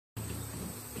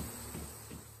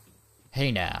Hey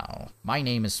now, my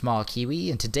name is Small Kiwi,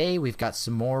 and today we've got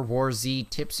some more War Z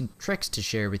tips and tricks to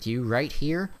share with you right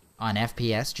here on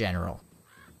FPS General.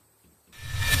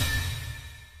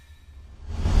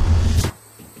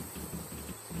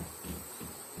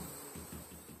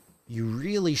 You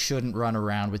really shouldn't run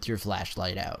around with your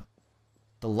flashlight out.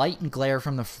 The light and glare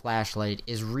from the flashlight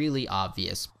is really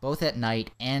obvious, both at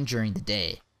night and during the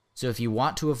day, so if you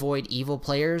want to avoid evil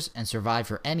players and survive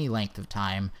for any length of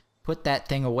time, put that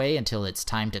thing away until it's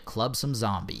time to club some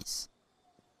zombies.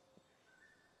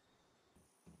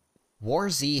 War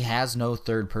Z has no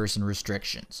third-person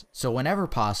restrictions, so whenever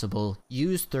possible,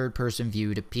 use third-person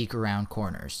view to peek around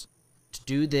corners. To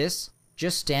do this,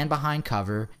 just stand behind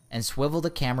cover and swivel the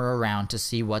camera around to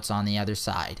see what's on the other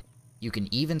side. You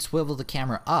can even swivel the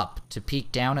camera up to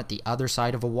peek down at the other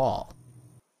side of a wall.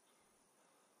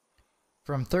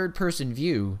 From third-person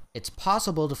view, it's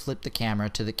possible to flip the camera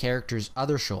to the character's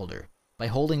other shoulder by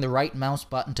holding the right mouse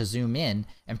button to zoom in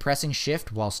and pressing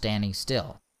shift while standing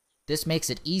still. This makes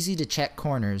it easy to check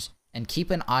corners and keep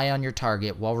an eye on your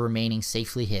target while remaining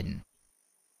safely hidden.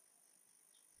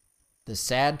 The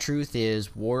sad truth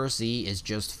is, War Z is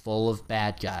just full of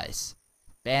bad guys.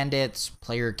 Bandits,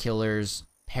 player killers,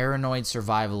 paranoid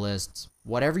survivalists,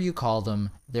 whatever you call them,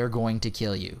 they're going to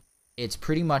kill you. It's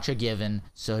pretty much a given,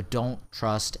 so don't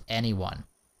trust anyone.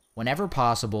 Whenever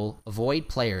possible, avoid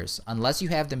players unless you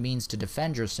have the means to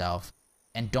defend yourself,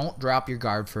 and don't drop your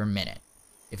guard for a minute.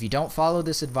 If you don't follow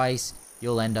this advice,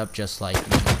 you'll end up just like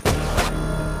me.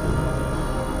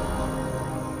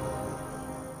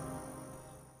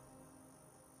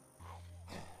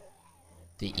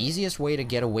 The easiest way to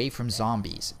get away from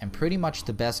zombies, and pretty much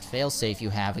the best failsafe you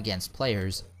have against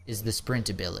players, is the sprint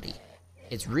ability.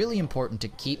 It's really important to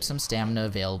keep some stamina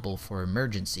available for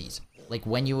emergencies, like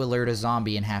when you alert a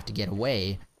zombie and have to get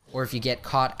away, or if you get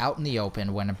caught out in the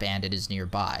open when a bandit is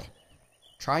nearby.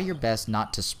 Try your best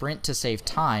not to sprint to save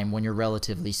time when you're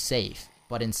relatively safe,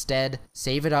 but instead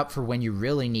save it up for when you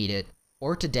really need it,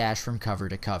 or to dash from cover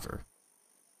to cover.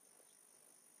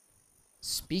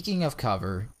 Speaking of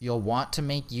cover, you'll want to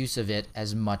make use of it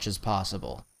as much as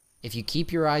possible. If you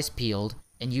keep your eyes peeled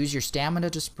and use your stamina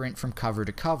to sprint from cover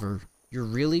to cover, you're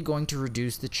really going to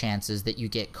reduce the chances that you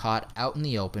get caught out in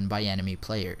the open by enemy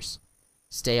players.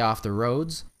 Stay off the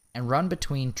roads, and run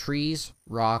between trees,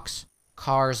 rocks,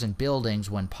 cars, and buildings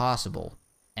when possible,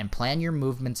 and plan your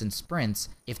movements and sprints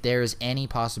if there is any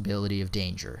possibility of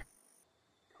danger.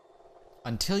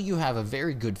 Until you have a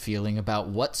very good feeling about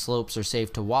what slopes are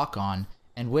safe to walk on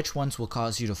and which ones will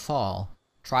cause you to fall,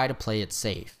 try to play it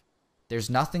safe. There's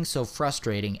nothing so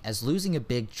frustrating as losing a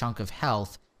big chunk of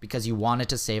health because you wanted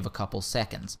to save a couple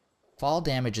seconds. Fall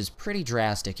damage is pretty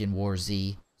drastic in War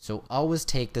Z, so always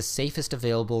take the safest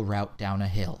available route down a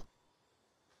hill.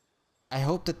 I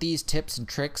hope that these tips and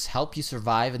tricks help you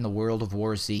survive in the world of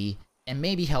War Z, and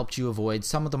maybe helped you avoid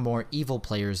some of the more evil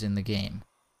players in the game.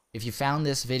 If you found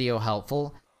this video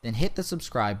helpful, then hit the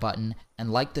subscribe button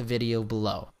and like the video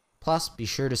below. Plus, be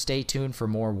sure to stay tuned for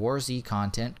more War Z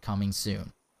content coming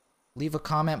soon. Leave a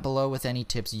comment below with any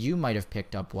tips you might have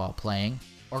picked up while playing,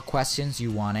 or questions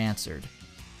you want answered.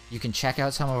 You can check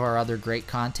out some of our other great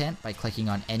content by clicking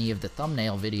on any of the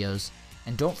thumbnail videos,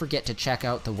 and don't forget to check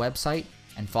out the website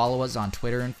and follow us on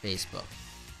Twitter and Facebook.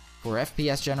 For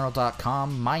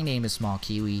FPSGeneral.com, my name is Small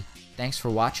Kiwi. Thanks for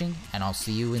watching, and I'll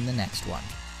see you in the next one.